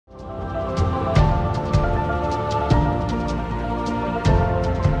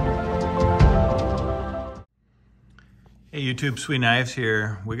Hey YouTube, Sweetknives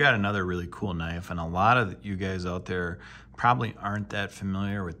here. We got another really cool knife, and a lot of you guys out there probably aren't that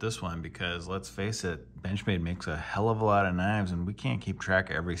familiar with this one because let's face it, Benchmade makes a hell of a lot of knives and we can't keep track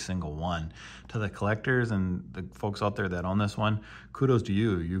of every single one. To the collectors and the folks out there that own this one, kudos to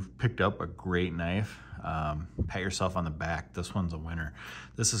you. You've picked up a great knife. Pat yourself on the back. This one's a winner.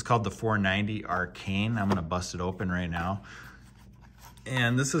 This is called the 490 Arcane. I'm gonna bust it open right now.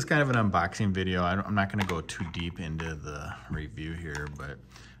 And this is kind of an unboxing video. I'm not going to go too deep into the review here, but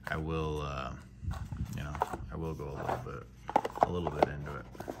I will, I will go a little bit into it.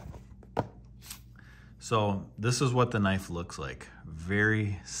 So this is what the knife looks like.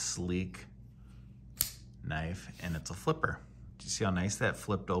 Very sleek knife, and it's a flipper. Do you see how nice that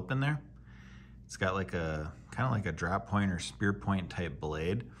flipped open there? It's got like a kind of like a drop point or spear point type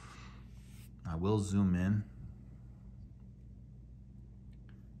blade. I will zoom in.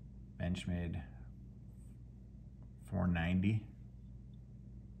 Benchmade 490.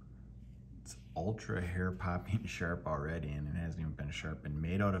 It's ultra hair popping sharp already, and it hasn't even been sharpened.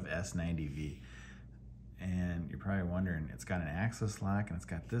 Made out of S90V. And you're probably wondering, it's got an axis lock and it's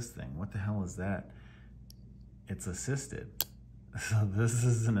got this thing. What the hell is that? It's assisted. So this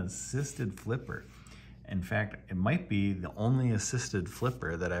is an assisted flipper. In fact, it might be the only assisted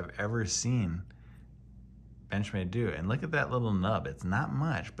flipper that I've ever seen Benchmade do. And look at that little nub. It's not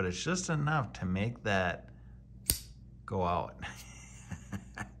much, but it's just enough to make that go out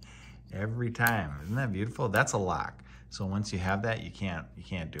every time. Isn't that beautiful? That's a lock. So once you have that, you can't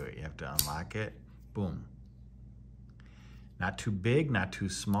do it. You have to unlock it. Boom. Not too big, not too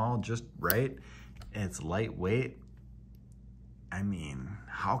small, just right. It's lightweight. I mean,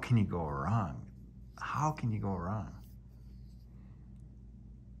 how can you go wrong? How can you go wrong?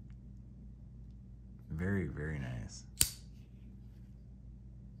 Very, very nice.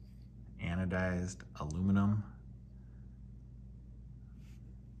 Anodized aluminum.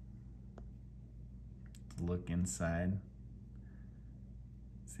 Look inside.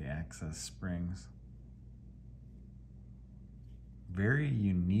 It's the access springs. Very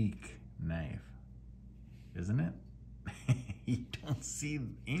unique knife, isn't it? You don't see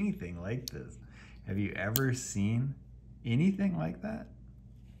anything like this. Have you ever seen anything like that?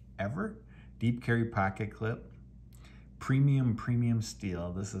 Ever? Deep carry pocket clip, premium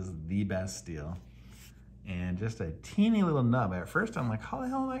steel. This is the best steel. And just a teeny little nub. At first I'm like, how the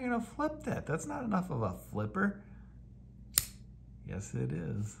hell am I gonna flip that? That's not enough of a flipper. Yes, it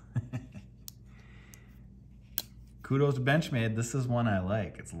is. Kudos to Benchmade. This is one I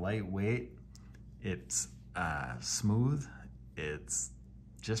like. It's lightweight. It's smooth. It's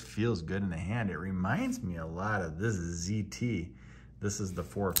just feels good in the hand. It reminds me a lot of this ZT. This is the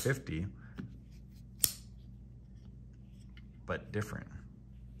 450. But different.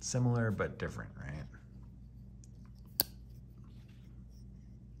 Similar but different, right?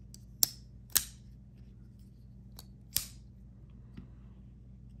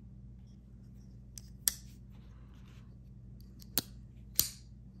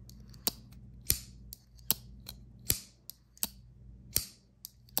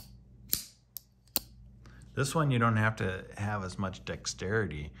 This one you don't have to have as much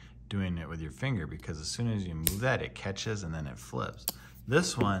dexterity doing it with your finger because as soon as you move that, it catches and then it flips.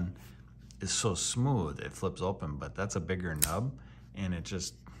 This one is so smooth, it flips open, but that's a bigger nub and it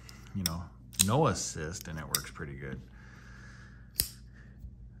just, you know, no assist and it works pretty good.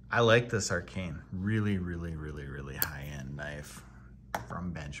 I like this Arcane. Really high-end knife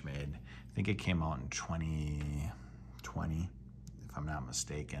from Benchmade. I think it came out in 2020, if I'm not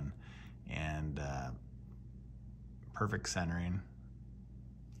mistaken. And perfect centering.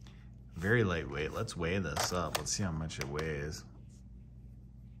 Very lightweight. Let's weigh this up. Let's see how much it weighs.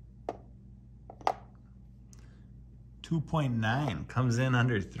 2.9 comes in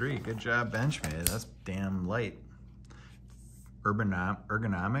under 3. Good job, Benchmade. That's damn light.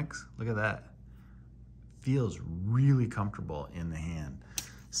 Ergonomics. Look at that. Feels really comfortable in the hand.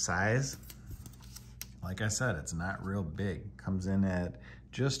 Size. Like I said, it's not real big. Comes in at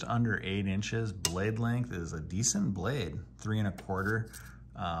just under 8 inches. Blade length is a decent blade. 3 1/4.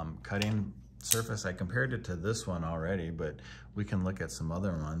 Cutting surface, I compared it to this one already, but we can look at some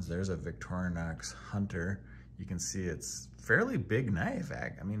other ones. There's a Victorinox Hunter. You can see it's fairly big knife.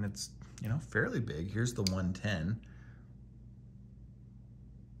 I mean, it's, you know, fairly big. Here's the 110.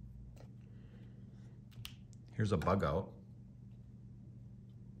 Here's a bug out.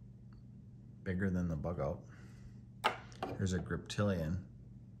 Bigger than the bug out. Here's a Griptilian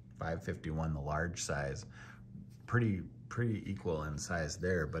 551, the large size. Pretty equal in size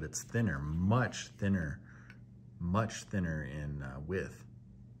there, but it's thinner, much thinner in width.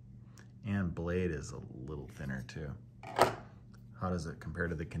 And blade is a little thinner too. How does it compare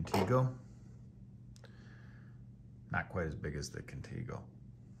to the Contigo? Not quite as big as the Contigo.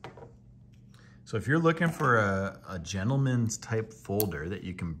 So if you're looking for a gentleman's type folder that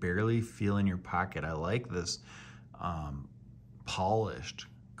you can barely feel in your pocket, I like this polished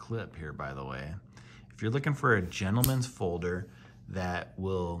clip here, by the way. If you're looking for a gentleman's folder that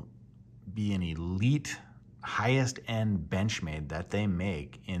will be an elite, highest end Benchmade that they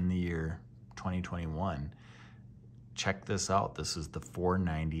make in the year 2021, check this out. This is the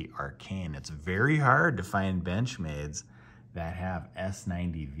 490 Arcane. It's very hard to find Benchmades that have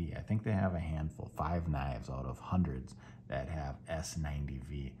S90V. I think they have a handful, 5 knives out of hundreds that have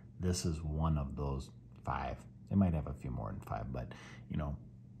S90V. This is one of those 5. They might have a few more than 5, but you know,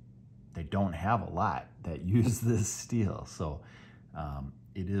 they don't have a lot that use this steel. So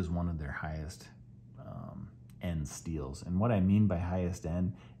it is one of their highest end steels. And what I mean by highest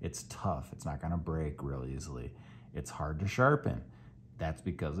end, it's tough. It's not gonna break real easily. It's hard to sharpen. That's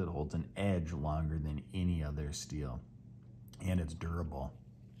because it holds an edge longer than any other steel. And it's durable.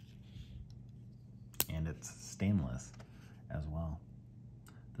 And it's stainless as well.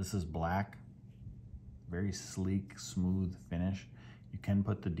 This is black, very sleek, smooth finish. You can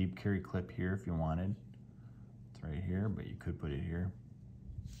put the deep carry clip here if you wanted. It's right here, but you could put it here.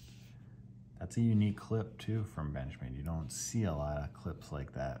 That's a unique clip too from Benchmade. You don't see a lot of clips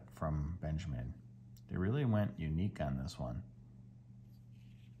like that from Benchmade. They really went unique on this one.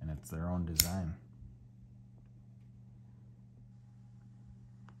 And it's their own design.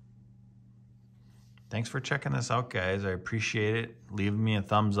 Thanks for checking this out, guys. I appreciate it. Leave me a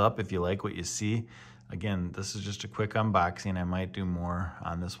thumbs up if you like what you see. Again, this is just a quick unboxing. I might do more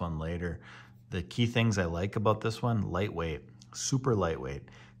on this one later. The key things I like about this one, lightweight, super lightweight.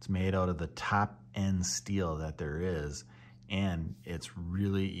 It's made out of the top end steel that there is, and it's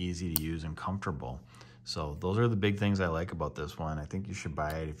really easy to use and comfortable. So those are the big things I like about this one. I think you should buy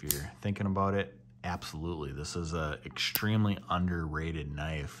it if you're thinking about it. Absolutely. This is an extremely underrated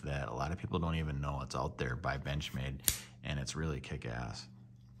knife that a lot of people don't even know it's out there by Benchmade, and it's really kick-ass,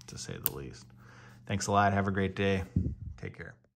 to say the least. Thanks a lot. Have a great day. Take care.